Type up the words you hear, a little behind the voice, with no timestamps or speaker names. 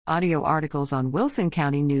Audio articles on Wilson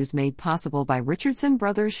County News made possible by Richardson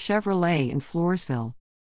Brothers Chevrolet in Floresville.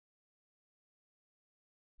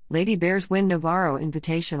 Lady Bears win Navarro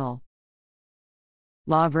Invitational.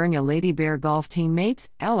 La Vernia Lady Bear golf teammates,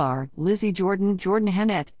 LR, Lizzie Jordan, Jordan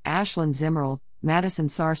Hennett, Ashlyn Zimmerl, Madison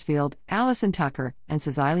Sarsfield, Allison Tucker, and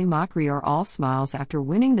Cecilie Mockery are all smiles after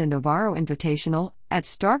winning the Navarro Invitational at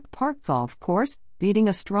Stark Park Golf Course, beating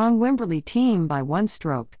a strong Wimberley team by one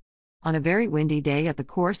stroke. On a very windy day at the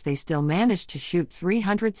course, they still managed to shoot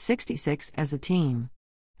 366 as a team.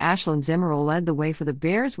 Ashlyn Zimmerl led the way for the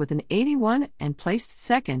Bears with an 81 and placed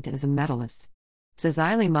second as a medalist.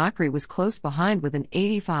 Cecilie Mockery was close behind with an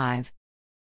 85.